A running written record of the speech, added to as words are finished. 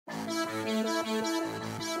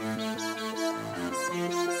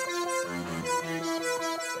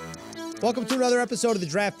Welcome to another episode of the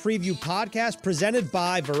Draft Preview Podcast presented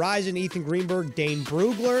by Verizon, Ethan Greenberg, Dane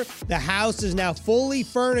Brugler. The house is now fully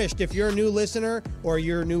furnished. If you're a new listener or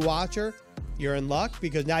you're a new watcher, you're in luck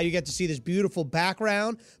because now you get to see this beautiful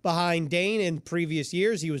background behind Dane. In previous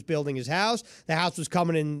years, he was building his house. The house was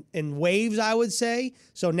coming in waves, I would say.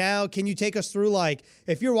 So now can you take us through, like,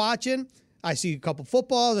 if you're watching, I see a couple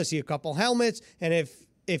footballs, I see a couple helmets, and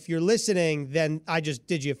if you're listening, then I just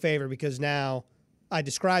did you a favor because now I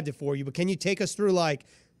described it for you, but can you take us through like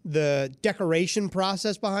the decoration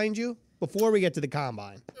process behind you before we get to the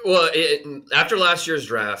combine? Well, after last year's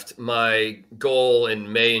draft, my goal in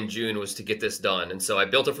May and June was to get this done. And so I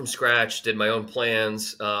built it from scratch, did my own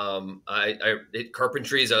plans.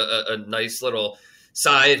 Carpentry is a nice little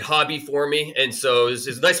side hobby for me. And so it's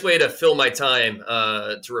a nice way to fill my time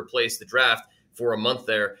to replace the draft for a month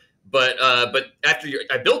there. But after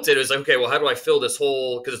I built it, it was like, okay, well, how do I fill this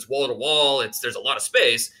hole? Because it's wall to wall. There's a lot of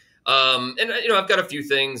space. And I've got a few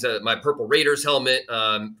things. My Purple Raiders helmet,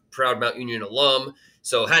 proud Mount Union alum.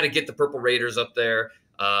 So had to get the Purple Raiders up there.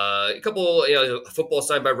 A couple, a football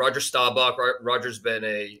signed by Roger Staubach. Roger's been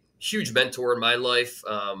a huge mentor in my life.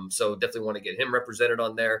 So definitely want to get him represented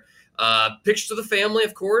on there. Pictures of the family,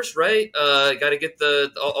 of course, right? Got to get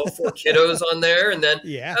all four kiddos on there. And then,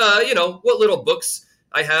 what little books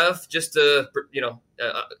I have just to,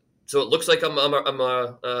 so it looks like I'm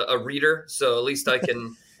a reader. So at least I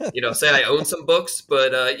can, say I own some books.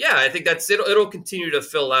 But I think that's it. It'll continue to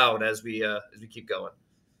fill out as we keep going.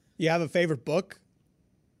 You have a favorite book?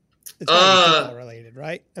 It's football related,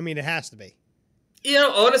 right? I mean, it has to be.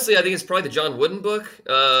 Honestly, I think it's probably the John Wooden book,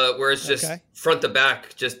 where it's just front to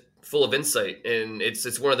back, just full of insight, and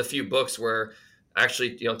it's one of the few books where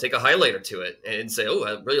actually, take a highlighter to it and say, oh,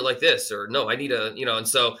 I really like this, or no, I need and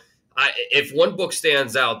so if one book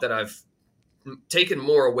stands out that I've taken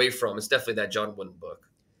more away from, it's definitely that John Wooden book.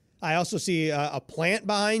 I also see a plant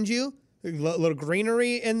behind you, a little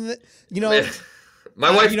greenery in the,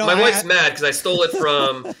 my wife's mad because I stole it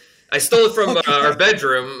from our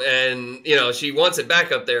bedroom, and she wants it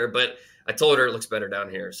back up there, but I told her it looks better down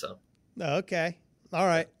here. So okay, all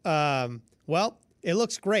right. Well, it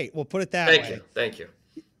looks great. We'll put it that way. Thank you.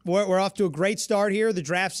 We're off to a great start here. The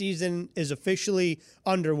draft season is officially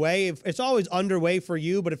underway. It's always underway for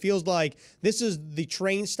you, but it feels like this is the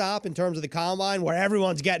train stop in terms of the combine where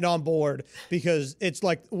everyone's getting on board because it's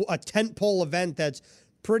like a tentpole event that's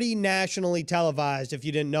pretty nationally televised, if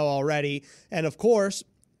you didn't know already. And, of course,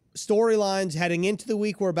 storylines heading into the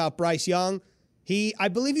week were about Bryce Young. I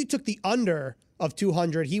believe you took the under of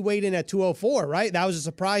 200. He weighed in at 204, right? That was a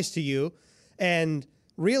surprise to you. And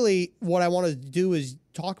really what I wanted to do is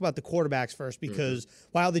talk about the quarterbacks first because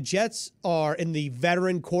while the Jets are in the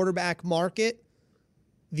veteran quarterback market,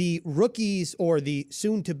 the rookies or the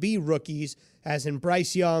soon-to-be rookies, as in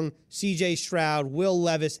Bryce Young, C.J. Stroud, Will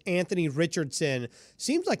Levis, Anthony Richardson,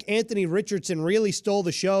 seems like Anthony Richardson really stole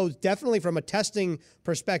the show, definitely from a testing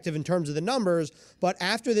perspective in terms of the numbers. But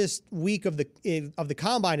after this week of the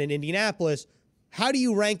combine in Indianapolis, how do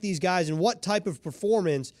you rank these guys, and what type of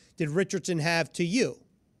performance did Richardson have to you?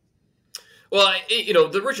 Well,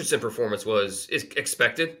 the Richardson performance is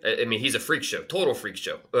expected. I mean, he's a freak show, total freak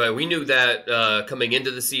show. We knew that coming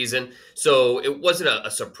into the season, so it wasn't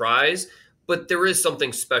a surprise. But there is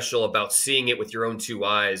something special about seeing it with your own two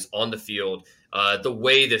eyes on the field. The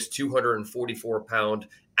way this 244-pound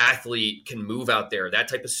athlete can move out there, that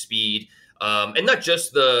type of speed, and not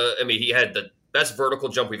just he had the best vertical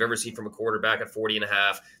jump we've ever seen from a quarterback at 40 and a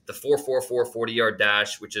half, the 4.44 40-yard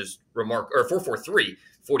dash, which is remarkable, or 4.43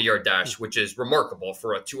 40-yard dash, which is remarkable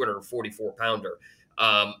for a 244-pounder.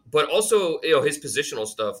 But also, his positional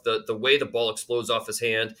stuff, the way the ball explodes off his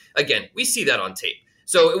hand. Again, we see that on tape.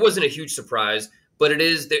 So it wasn't a huge surprise, but it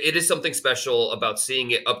is something special about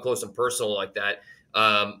seeing it up close and personal like that.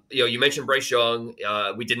 You mentioned Bryce Young.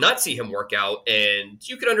 We did not see him work out, and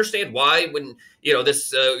you can understand why when,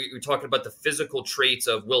 we're talking about the physical traits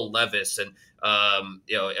of Will Levis and,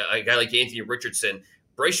 a guy like Anthony Richardson.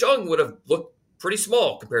 Bryce Young would have looked pretty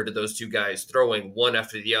small compared to those two guys throwing one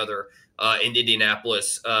after the other in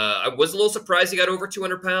Indianapolis. I was a little surprised he got over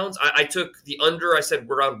 200 pounds. I took the under. I said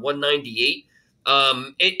we're around 198.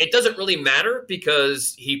 It doesn't really matter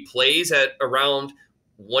because he plays at around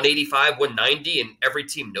 185, 190, and every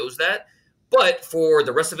team knows that. But for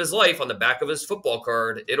the rest of his life, on the back of his football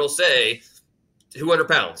card, it'll say 200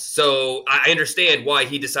 pounds. So I understand why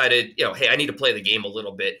he decided, hey, I need to play the game a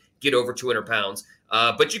little bit, get over 200 pounds.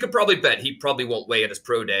 But you could probably bet he probably won't weigh at his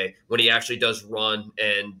pro day when he actually does run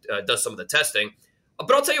and does some of the testing.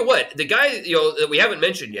 But I'll tell you what, the guy that we haven't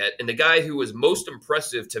mentioned yet, and the guy who was most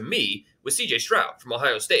impressive to me was C.J. Stroud from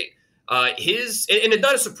Ohio State. And it's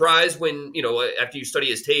not a surprise when, after you study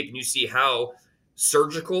his tape and you see how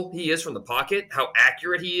surgical he is from the pocket, how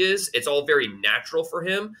accurate he is. It's all very natural for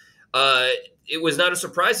him. It was not a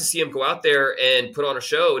surprise to see him go out there and put on a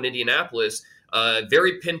show in Indianapolis.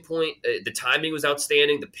 Very pinpoint. The timing was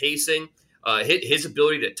outstanding. The pacing, his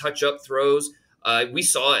ability to touch up throws. We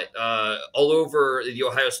saw it all over the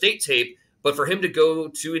Ohio State tape. But for him to go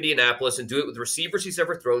to Indianapolis and do it with receivers he's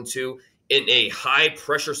ever thrown to in a high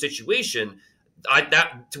pressure situation,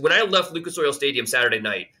 when I left Lucas Oil Stadium Saturday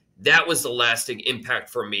night, that was the lasting impact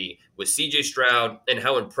for me with C.J. Stroud and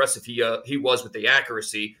how impressive he was with the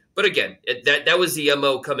accuracy. But again, that was the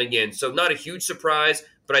MO coming in. So not a huge surprise,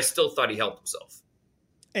 but I still thought he helped himself.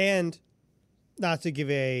 And not to give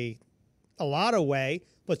a lot away,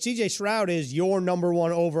 but C.J. Stroud is your number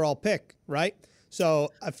one overall pick, right? So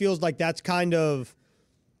it feels like that's kind of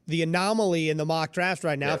the anomaly in the mock drafts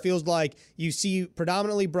right now. Yeah. It feels like you see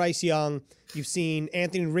predominantly Bryce Young. You've seen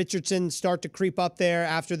Anthony Richardson start to creep up there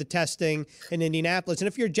after the testing in Indianapolis. And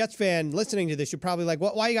if you're a Jets fan listening to this, you're probably like,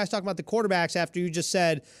 why are you guys talking about the quarterbacks after you just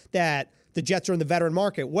said that the Jets are in the veteran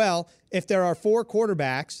market? Well, if there are 4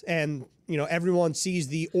 quarterbacks and everyone sees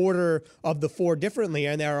the order of the 4 differently,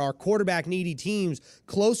 and there are quarterback-needy teams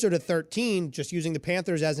closer to 13, just using the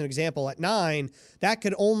Panthers as an example at 9, that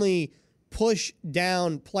could only push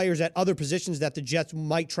down players at other positions that the Jets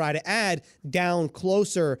might try to add down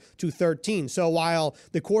closer to 13. So while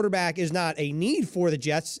the quarterback is not a need for the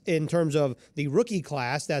Jets in terms of the rookie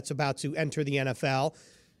class that's about to enter the NFL,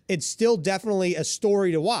 it's still definitely a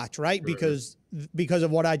story to watch, right? Because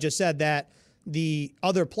of what I just said, that the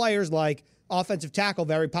other players, like offensive tackle,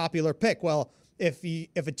 very popular pick. Well, if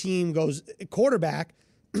a team goes quarterback,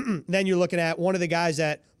 then you're looking at one of the guys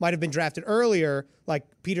that might have been drafted earlier, like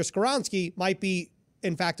Peter Skoronski, might be,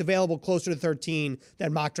 in fact, available closer to 13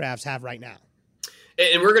 than mock drafts have right now.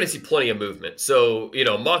 And we're going to see plenty of movement. So,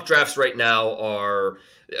 mock drafts right now are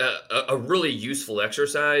a really useful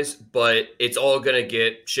exercise, but it's all going to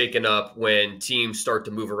get shaken up when teams start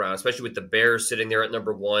to move around, especially with the Bears sitting there at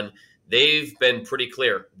number 1. They've been pretty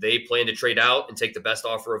clear. They plan to trade out and take the best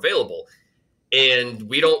offer available. And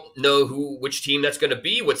we don't know which team that's going to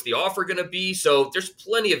be. What's the offer going to be? So there's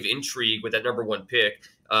plenty of intrigue with that number 1 pick.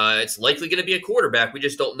 It's likely going to be a quarterback. We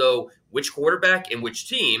just don't know which quarterback and which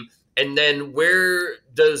team. And then where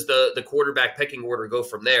does the quarterback pecking order go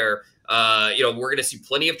from there? We're going to see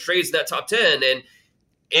plenty of trades in that top 10. And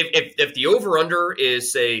if the over-under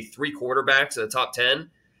is, say, 3 quarterbacks in the top 10,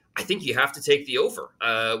 I think you have to take the over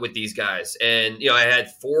with these guys. And, I had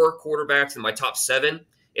 4 quarterbacks in my top 7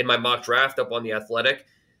 in my mock draft up on The Athletic.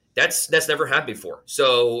 That's never happened before.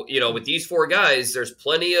 So, with these 4 guys, there's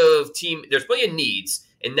plenty of needs.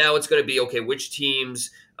 And now it's going to be, okay, which teams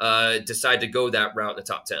decide to go that route in the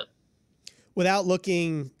top 10? Without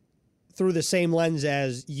looking through the same lens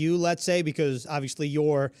as you, let's say, because obviously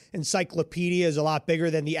your encyclopedia is a lot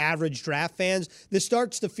bigger than the average draft fans, this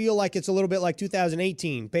starts to feel like it's a little bit like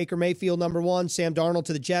 2018. Baker Mayfield, number 1, Sam Darnold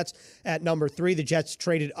to the Jets at number 3. The Jets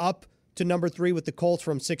traded up to number 3 with the Colts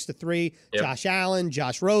from 6 to 3. Yep. Josh Allen,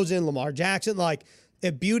 Josh Rosen, Lamar Jackson. Like,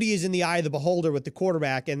 beauty is in the eye of the beholder with the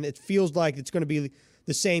quarterback, and it feels like it's going to be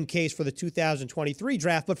the same case for the 2023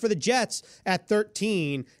 draft. But for the Jets at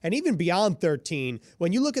 13 and even beyond 13,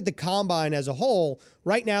 when you look at the combine as a whole,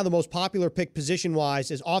 right now the most popular pick position-wise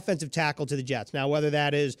is offensive tackle to the Jets. Now, whether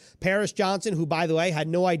that is Paris Johnson, who, by the way, had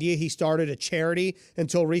no idea he started a charity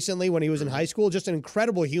until recently when he was in high school, just an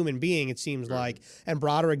incredible human being, it seems like, and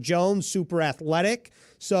Broderick Jones, super athletic.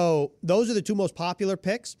 So those are the 2 most popular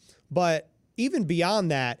picks. But even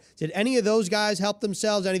beyond that, did any of those guys help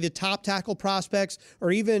themselves, any of the top tackle prospects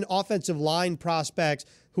or even offensive line prospects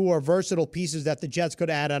who are versatile pieces that the Jets could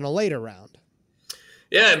add on a later round?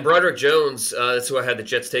 Yeah, and Broderick Jones, that's who I had the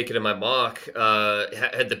Jets taken in my mock,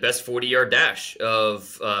 had the best 40-yard dash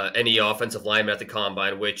of any offensive lineman at the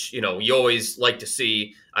combine, which, you always like to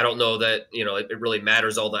see. I don't know that, it really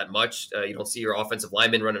matters all that much. You don't see your offensive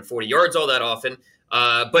lineman running 40 yards all that often.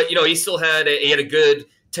 But, he still had a good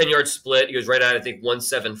 10-yard split. He was right at, I think,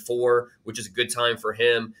 174, which is a good time for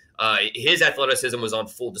him. His athleticism was on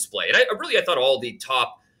full display. And I thought all the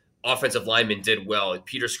top offensive linemen did well.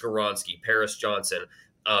 Peter Skoronski, Paris Johnson,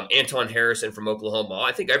 Anton Harrison from Oklahoma.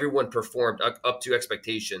 I think everyone performed up to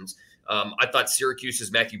expectations. I thought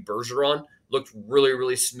Syracuse's Matthew Bergeron looked really,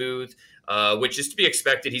 really smooth, which is to be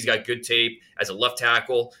expected. He's got good tape as a left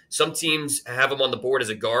tackle. Some teams have him on the board as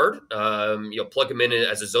a guard. Plug him in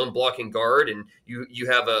as a zone blocking guard, and you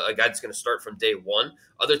have a guy that's going to start from day 1.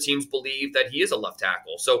 Other teams believe that he is a left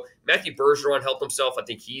tackle. So Matthew Bergeron helped himself. I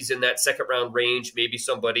think he's in that second-round range, maybe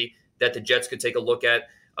somebody that the Jets could take a look at.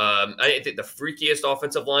 I think the freakiest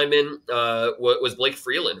offensive lineman was Blake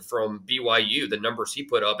Freeland from BYU, the numbers he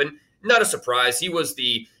put up. And not a surprise. He was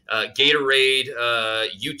the Gatorade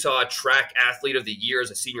Utah track athlete of the year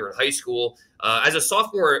as a senior in high school. As a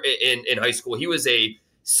sophomore in high school, he was a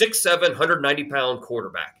 6'7", 190-pound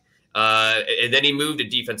quarterback. And then he moved to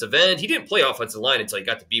defensive end. He didn't play offensive line until he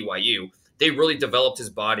got to BYU. They really developed his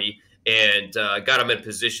body and got him in a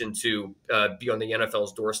position to be on the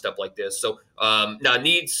NFL's doorstep like this. So now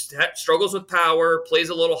struggles with power, plays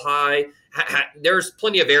a little high. There's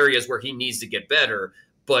plenty of areas where he needs to get better,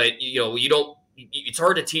 but it's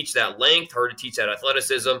hard to teach that length, hard to teach that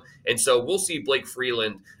athleticism. And so we'll see Blake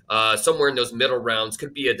Freeland somewhere in those middle rounds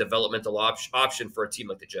could be a developmental option for a team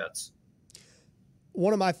like the Jets.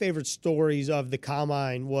 One of my favorite stories of the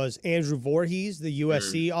Combine was Andrew Voorhees, the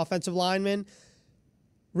USC offensive lineman,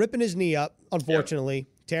 ripping his knee up, unfortunately,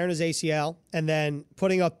 tearing his ACL, and then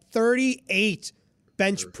putting up 38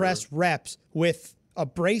 bench press reps with a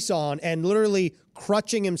brace on and literally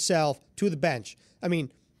crutching himself to the bench. I mean,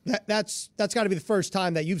 that's got to be the first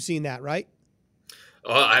time that you've seen that, right?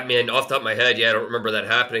 I mean, off the top of my head, I don't remember that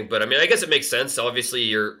happening. But, I mean, I guess it makes sense. Obviously,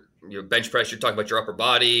 your bench press, you're talking about your upper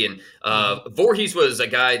body. And Voorhees was a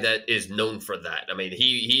guy that is known for that. I mean,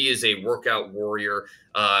 he is a workout warrior.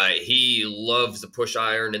 He loves the push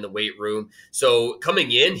iron in the weight room. So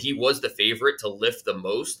coming in, he was the favorite to lift the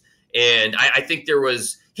most. And I think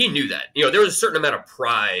he knew that. There was a certain amount of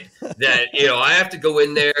pride that, I have to go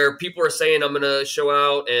in there. People are saying I'm going to show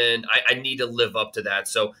out, and I need to live up to that.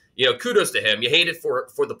 So, kudos to him. You hate it for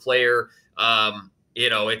the player.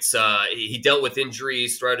 He dealt with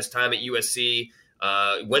injuries throughout his time at USC,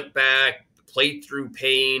 went back, played through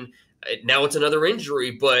pain. Now it's another injury,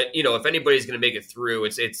 but if anybody's going to make it through,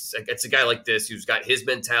 it's a guy like this who's got his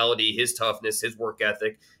mentality, his toughness, his work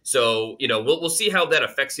ethic. So we'll see how that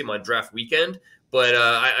affects him on draft weekend. But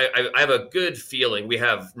I have a good feeling we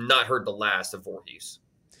have not heard the last of Voorhees.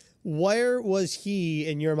 Where was he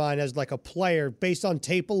in your mind as like a player based on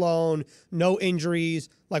tape alone, no injuries?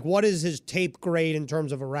 Like, what is his tape grade in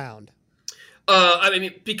terms of a round? I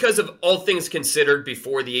mean, because of all things considered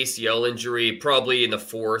before the ACL injury, probably in the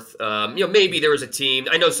fourth. Maybe there was a team.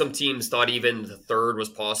 I know some teams thought even the third was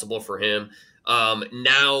possible for him.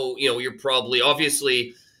 Now, you're probably,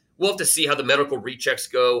 obviously, we'll have to see how the medical rechecks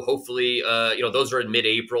go. Hopefully, those are in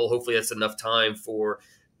mid-April. Hopefully that's enough time for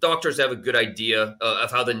doctors to have a good idea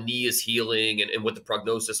of how the knee is healing and what the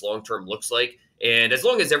prognosis long-term looks like. And as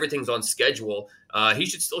long as everything's on schedule, he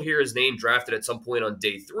should still hear his name drafted at some point on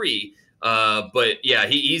day 3. But yeah,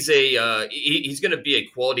 he's going to be a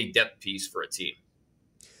quality depth piece for a team.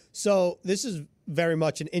 So this is very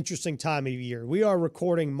much an interesting time of year. We are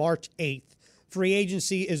recording March 8th. Free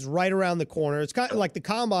agency is right around the corner. It's kind of like the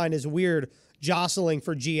Combine is weird jostling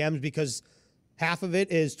for GMs because half of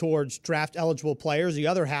it is towards draft eligible players. The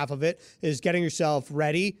other half of it is getting yourself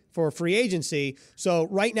ready for free agency. So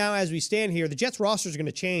right now, as we stand here, the Jets roster is going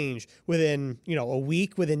to change within, a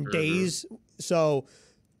week, within days. So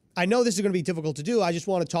I know this is going to be difficult to do. I just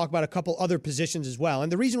want to talk about a couple other positions as well.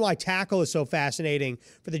 And the reason why tackle is so fascinating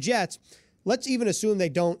for the Jets, let's even assume they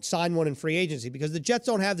don't sign one in free agency because the Jets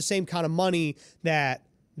don't have the same kind of money that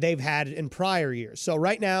they've had in prior years. So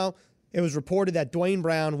right now, it was reported that Dwayne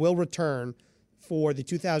Brown will return for the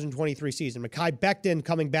 2023 season. Mekhi Becton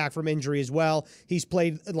coming back from injury as well. He's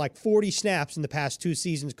played like 40 snaps in the past 2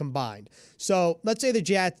 seasons combined. So let's say the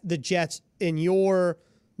Jets in your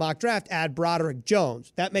mock draft add Broderick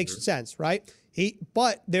Jones. That makes sense, right?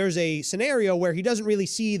 But there's a scenario where he doesn't really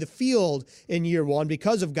see the field in year 1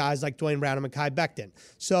 because of guys like Dwayne Brown and Mekhi Becton.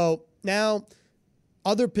 So now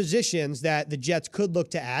other positions that the Jets could look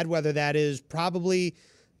to add, whether that is probably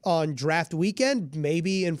on draft weekend,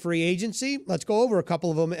 maybe in free agency. Let's go over a couple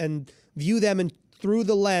of them and view them through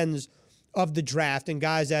the lens of the draft and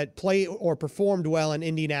guys that play or performed well in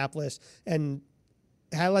Indianapolis and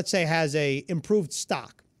let's say has a improved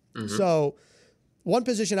stock. So one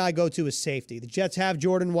position I go to is safety. The Jets have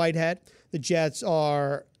Jordan Whitehead. The Jets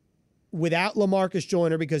are without LaMarcus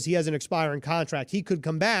Joyner because he has an expiring contract. He could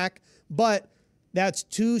come back, but that's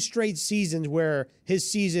 2 straight seasons where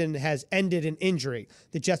his season has ended in injury.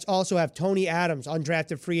 The Jets also have Tony Adams,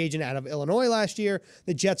 undrafted free agent out of Illinois last year.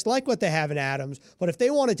 The Jets like what they have in Adams, but if they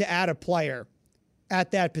wanted to add a player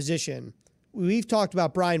at that position, we've talked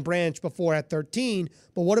about Brian Branch before at 13,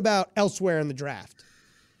 but what about elsewhere in the draft?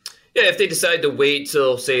 Yeah, if they decide to wait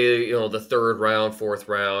till, say, the 3rd round, 4th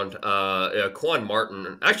round, Quan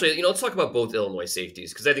Martin. Actually, let's talk about both Illinois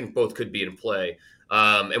safeties because I think both could be in play.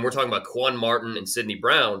 And we're talking about Quan Martin and Sidney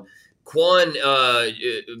Brown. Quan,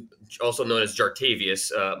 also known as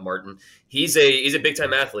Jartavius Martin, he's a big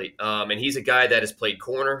time athlete, and he's a guy that has played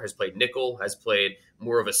corner, has played nickel, has played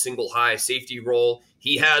more of a single high safety role.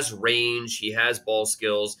 He has range, he has ball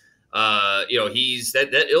skills. He's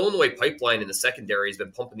that Illinois pipeline in the secondary has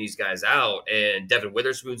been pumping these guys out, and Devin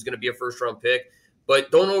Witherspoon's going to be a first round pick.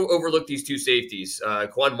 But don't overlook these two safeties.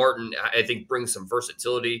 Quan Martin, I think, brings some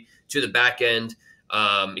versatility to the back end.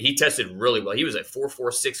 He tested really well. He was at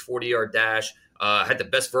 4.46 40-yard dash. Had the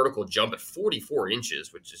best vertical jump at 44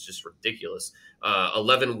 inches, which is just ridiculous.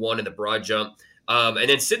 11.1 in the broad jump. And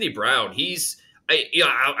then Sidney Brown,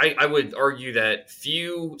 I would argue that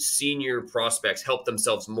few senior prospects helped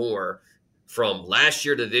themselves more from last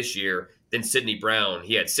year to this year than Sidney Brown.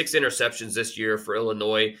 He had 6 interceptions this year for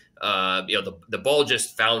Illinois. The ball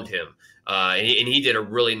just found him. And he did a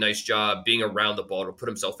really nice job being around the ball to put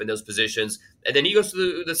himself in those positions. And then he goes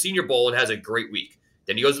to the Senior Bowl and has a great week.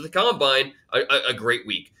 Then he goes to the Combine, a great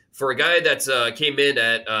week. For a guy that's came in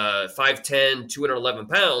at 5'10", 211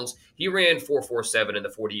 pounds, he ran 4.47 in the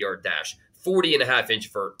 40-yard dash,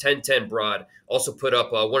 40.5-inch vert, 10.10 broad. Also put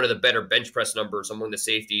up one of the better bench press numbers among the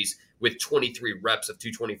safeties with 23 reps of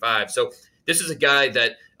 225. So this is a guy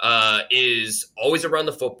that is always around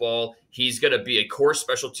the football. He's going to be a core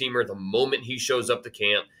special teamer the moment he shows up to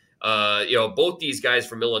camp. Both these guys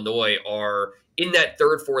from Illinois are in that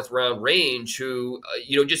 3rd, 4th round range who,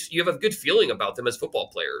 you have a good feeling about them as football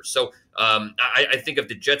players. So I think if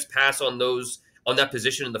the Jets pass on that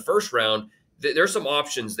position in the 1st round, there's some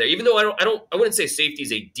options there. Even though I wouldn't say safety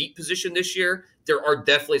is a deep position this year, there are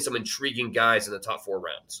definitely some intriguing guys in the top 4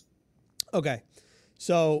 rounds. Okay.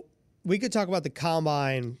 So we could talk about the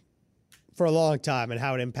Combine for a long time and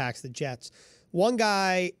how it impacts the Jets. One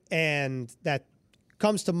guy, and that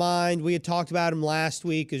comes to mind, we had talked about him last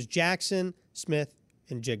week, is Jaxon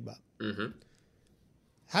Smith-Njigba. Mm-hmm.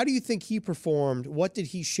 How do you think he performed? What did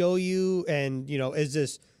he show you? And, is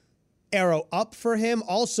this arrow up for him?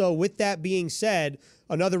 Also, with that being said,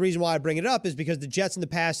 another reason why I bring it up is because the Jets in the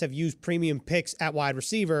past have used premium picks at wide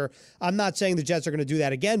receiver. I'm not saying the Jets are going to do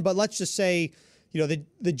that again, but let's just say,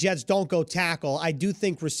 the Jets don't go tackle. I do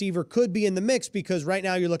think receiver could be in the mix because right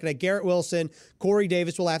now you're looking at Garrett Wilson. Corey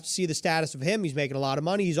Davis, will have to see the status of him. He's making a lot of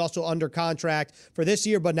money. He's also under contract for this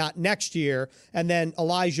year, but not next year. And then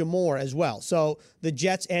Elijah Moore as well. So the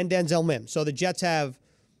Jets and Denzel Mims. So the Jets have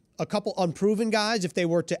a couple unproven guys. If they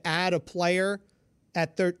were to add a player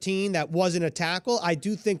at 13 that wasn't a tackle, I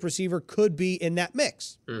do think receiver could be in that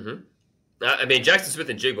mix. Mm-hmm. Jaxon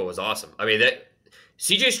Smith-Njigba was awesome.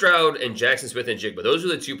 C.J. Stroud and Jaxon Smith-Njigba, those are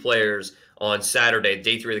the 2 players on Saturday,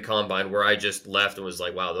 day 3 of the Combine, where I just left and was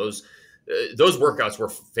like, wow, those workouts were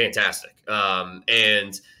fantastic.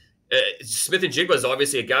 Smith-Njigba is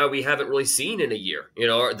obviously a guy we haven't really seen in a year.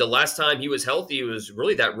 The last time he was healthy was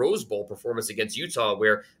really that Rose Bowl performance against Utah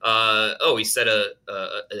where, he set an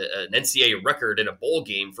NCAA record in a bowl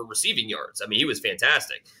game for receiving yards. He was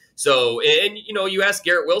fantastic. So, you ask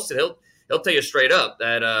Garrett Wilson, he'll tell you straight up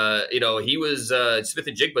that, he was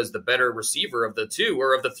Smith-Njigba is the better receiver of the 2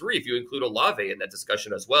 or of the 3 if you include Olave in that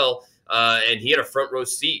discussion as well. And he had a front row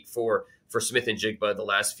seat for Smith-Njigba the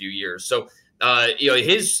last few years. So,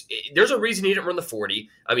 there's a reason he didn't run the 40.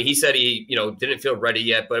 He said he, didn't feel ready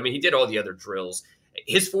yet, but he did all the other drills.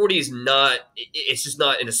 His 40 is it's just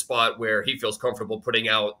not in a spot where he feels comfortable putting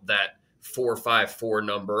out that 4.54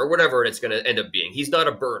 number or whatever it's going to end up being. He's not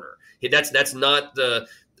a burner. That's not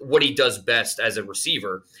what he does best as a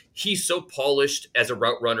receiver. He's so polished as a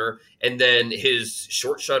route runner. And then his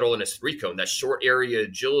short shuttle and his 3-cone, that short area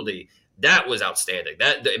agility, that was outstanding.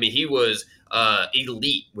 He was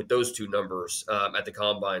elite with those 2 numbers at the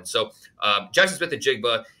Combine. So Jaxon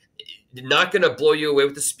Smith-Njigba, not going to blow you away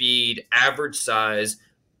with the speed, average size,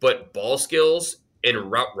 but ball skills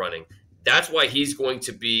and route running. That's why he's going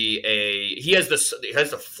to be he has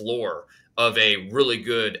the floor of a really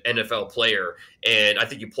good NFL player. And I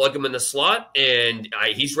think you plug him in the slot and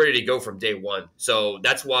he's ready to go from day 1. So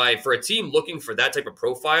that's why for a team looking for that type of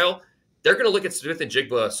profile, they're going to look at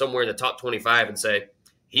Smith-Njigba somewhere in the top 25 and say,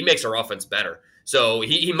 he makes our offense better. So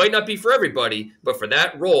he might not be for everybody, but for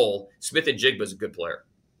that role, Smith-Njigba is a good player.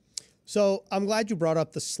 So I'm glad you brought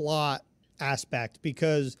up the slot aspect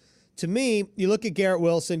because to me, you look at Garrett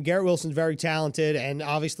Wilson. Garrett Wilson's very talented, and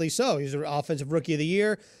obviously so. He's an offensive rookie of the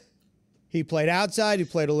year. He played outside. He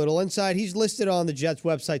played a little inside. He's listed on the Jets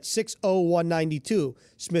website 6'0", 192.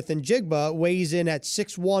 Smith-Njigba weighs in at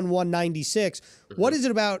 6'1", 196. Mm-hmm. What is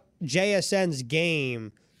it about JSN's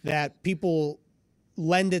game that people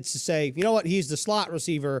lend it to say, you know what, he's the slot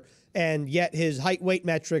receiver, and yet his height weight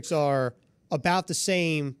metrics are about the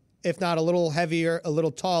same if not a little heavier, a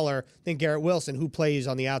little taller than Garrett Wilson, who plays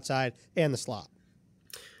on the outside and the slot.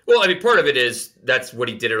 Well, I mean, part of it is that's what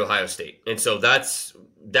he did at Ohio State, and so that's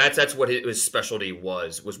what his specialty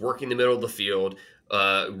was working the middle of the field,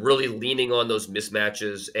 really leaning on those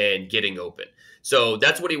mismatches and getting open. So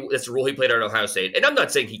that's the role he played at Ohio State. And I'm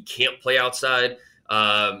not saying he can't play outside.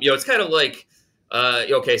 It's kind of like,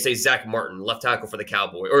 say Zach Martin, left tackle for the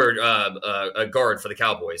Cowboys, or a guard for the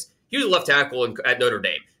Cowboys. He was a left tackle at Notre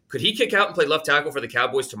Dame. Could he kick out and play left tackle for the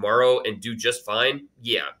Cowboys tomorrow and do just fine?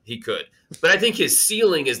 Yeah, he could. But I think his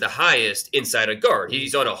ceiling is the highest inside a guard.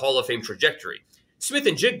 He's on a Hall of Fame trajectory. Smith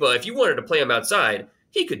and Jigba, if you wanted to play him outside,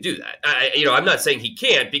 he could do that. I'm not saying he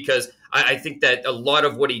can't, because I think that a lot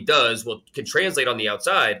of what he does can translate on the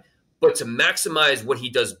outside, but to maximize what he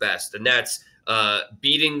does best, and that's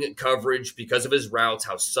beating coverage because of his routes,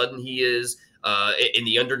 how sudden he is in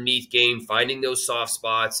the underneath game, finding those soft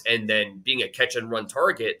spots, and then being a catch and run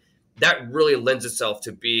target. That really lends itself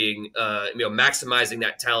to being, maximizing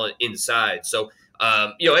that talent inside. So,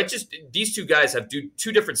 these two guys have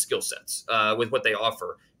two different skill sets with what they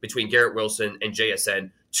offer between Garrett Wilson and JSN.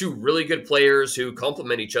 Two really good players who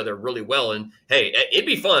complement each other really well. And hey, it'd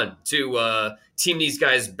be fun to team these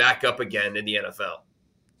guys back up again in the NFL.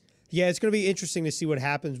 Yeah, it's going to be interesting to see what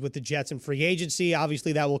happens with the Jets and free agency.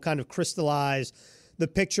 Obviously, that will kind of crystallize the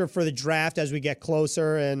picture for the draft as we get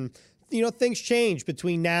closer. And, things change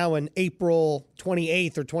between now and April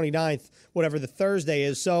 28th or 29th, whatever the Thursday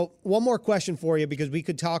is. So one more question for you, because we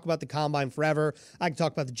could talk about the Combine forever. I could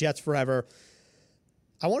talk about the Jets forever.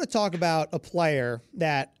 I want to talk about a player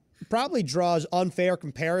that probably draws unfair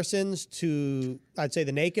comparisons to, I'd say,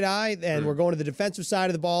 the naked eye. And we're going to the defensive side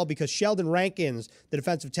of the ball, because Sheldon Rankins, the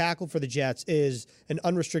defensive tackle for the Jets, is an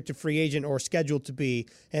unrestricted free agent, or scheduled to be.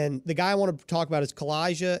 And the guy I want to talk about is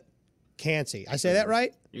Calijah Kancey. I say that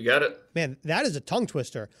right? You got it. Man, that is a tongue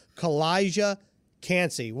twister. Calijah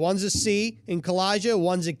Kancey. One's a C in Calijah,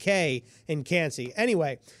 one's a K in Kancey.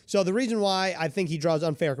 Anyway, so the reason why I think he draws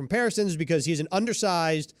unfair comparisons is because he's an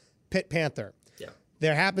undersized Pitt Panther. Yeah.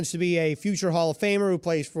 There happens to be a future Hall of Famer who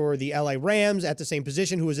plays for the LA Rams at the same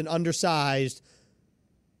position, who is an undersized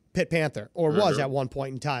Pitt Panther, or was at one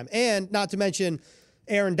point in time. And not to mention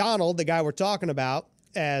Aaron Donald, the guy we're talking about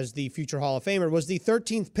as the future Hall of Famer, was the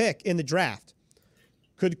 13th pick in the draft.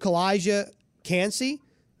 Could Calijah Kancey,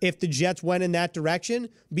 if the Jets went in that direction,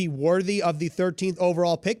 be worthy of the 13th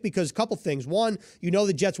overall pick? Because a couple things. One,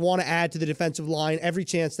 the Jets want to add to the defensive line every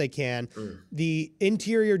chance they can. The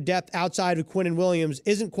interior depth outside of Quinnen Williams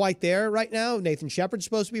isn't quite there right now. Nathan Shepard's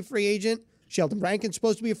supposed to be a free agent. Sheldon Rankins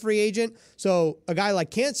supposed to be a free agent. So a guy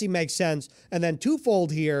like Kancey makes sense. And then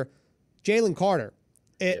twofold here, Jalen Carter.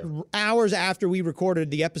 Hours after we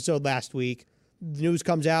recorded the episode last week, the news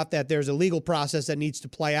comes out that there's a legal process that needs to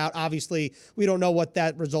play out. Obviously, we don't know what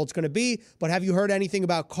that result's going to be, but have you heard anything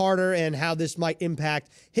about Carter and how this might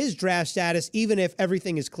impact his draft status, even if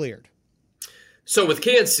everything is cleared? So with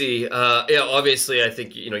Kancey, obviously, I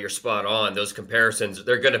think you're spot on. Those comparisons,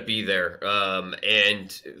 they're going to be there.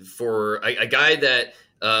 And for a guy that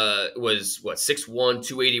was 6'1",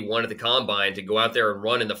 281 at the combine, to go out there and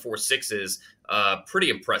run in the 4.6s, pretty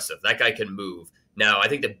impressive. That guy can move. Now, I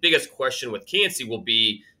think the biggest question with Kancey will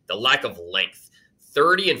be the lack of length.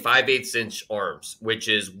 30 and 5/8 inch arms, which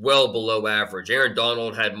is well below average. Aaron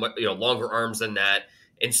Donald had longer arms than that.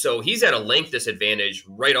 And so he's at a length disadvantage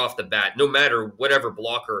right off the bat, no matter whatever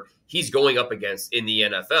blocker he's going up against in the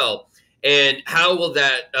NFL. And how will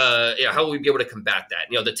that? How will we be able to combat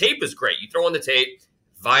that? The tape is great. You throw on the tape,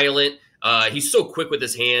 violent. He's so quick with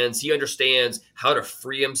his hands. He understands how to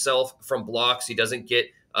free himself from blocks. He doesn't get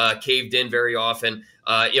caved in very often.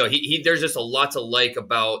 There's just a lot to like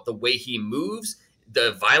about the way he moves,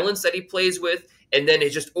 the violence that he plays with, and then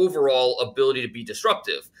his just overall ability to be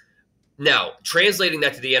disruptive. Now, translating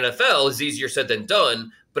that to the NFL is easier said than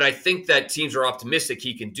done, but I think that teams are optimistic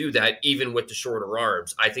he can do that even with the shorter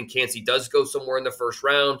arms. I think Kancey does go somewhere in the first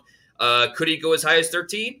round. Could he go as high as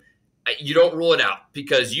 13? You don't rule it out,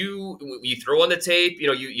 because you throw on the tape, you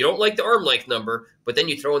don't like the arm length number, but then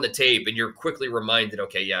you throw on the tape and you're quickly reminded,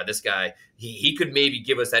 okay, yeah, this guy, he could maybe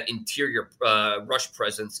give us that interior rush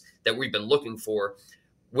presence that we've been looking for.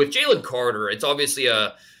 With Jalen Carter, it's obviously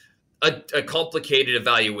a complicated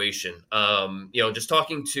evaluation. Just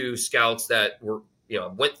talking to scouts that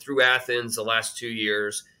went through Athens the last 2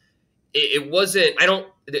 years, it wasn't,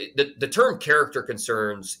 the term character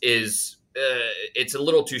concerns is, it's a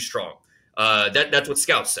little too strong. That's what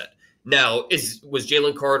scouts said. Now, was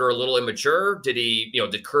Jalen Carter a little immature? Did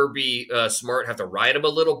did Kirby Smart have to ride him a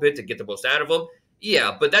little bit to get the most out of him?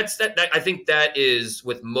 Yeah, but that I think that is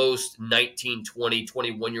with most 19, 20,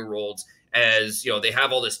 21-year-olds as, you know, they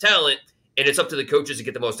have all this talent and it's up to the coaches to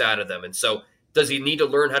get the most out of them. And so does he need to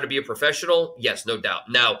learn how to be a professional? Yes, no doubt.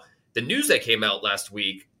 Now, the news that came out last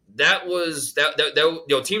week, that was that you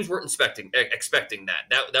know, teams weren't expecting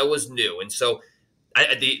that. That was new. And so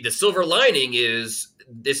the silver lining is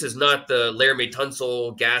this is not the Laramie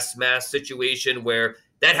Tunsil gas mask situation where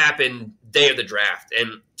that happened day of the draft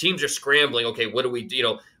and teams are scrambling. Okay, what do we do? You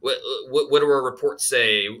know, what do our reports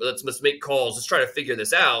say? Let's make calls. Let's try to figure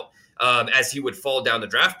this out as he would fall down the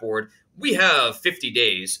draft board. We have 50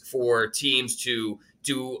 days for teams to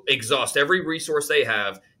exhaust every resource they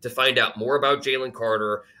have to find out more about Jalen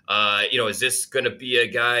Carter. You know, is this going to be a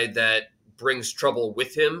guy that brings trouble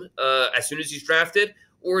with him as soon as he's drafted?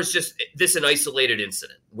 Or is just this an isolated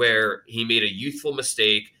incident where he made a youthful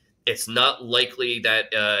mistake? It's not likely that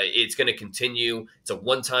it's going to continue. It's a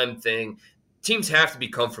one-time thing. Teams have to be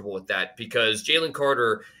comfortable with that because Jalen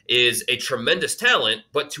Carter is a tremendous talent,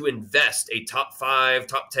 but to invest a top 5,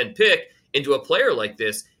 top 10 pick into a player like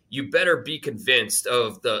this, you better be convinced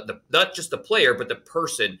of the not just the player, but the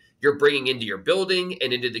person you're bringing into your building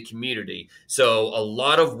and into the community. So a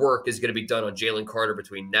lot of work is going to be done on Jalen Carter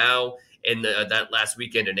between now and that last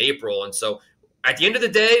weekend in April. And so at the end of the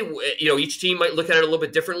day, you know, each team might look at it a little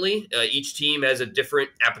bit differently. Each team has a different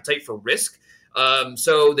appetite for risk.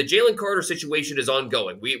 So the Jalen Carter situation is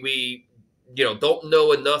ongoing. We you know, don't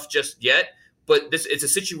know enough just yet, but it's a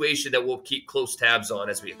situation that we'll keep close tabs on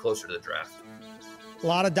as we get closer to the draft. A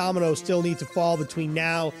lot of dominoes still need to fall between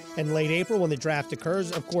now and late April when the draft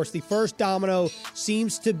occurs. Of course, the first domino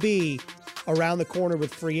seems to be around the corner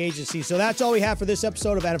with free agency. So that's all we have for this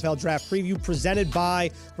episode of NFL Draft Preview presented by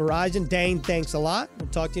Verizon. Dane, thanks a lot. We'll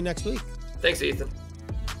talk to you next week. Thanks, Ethan.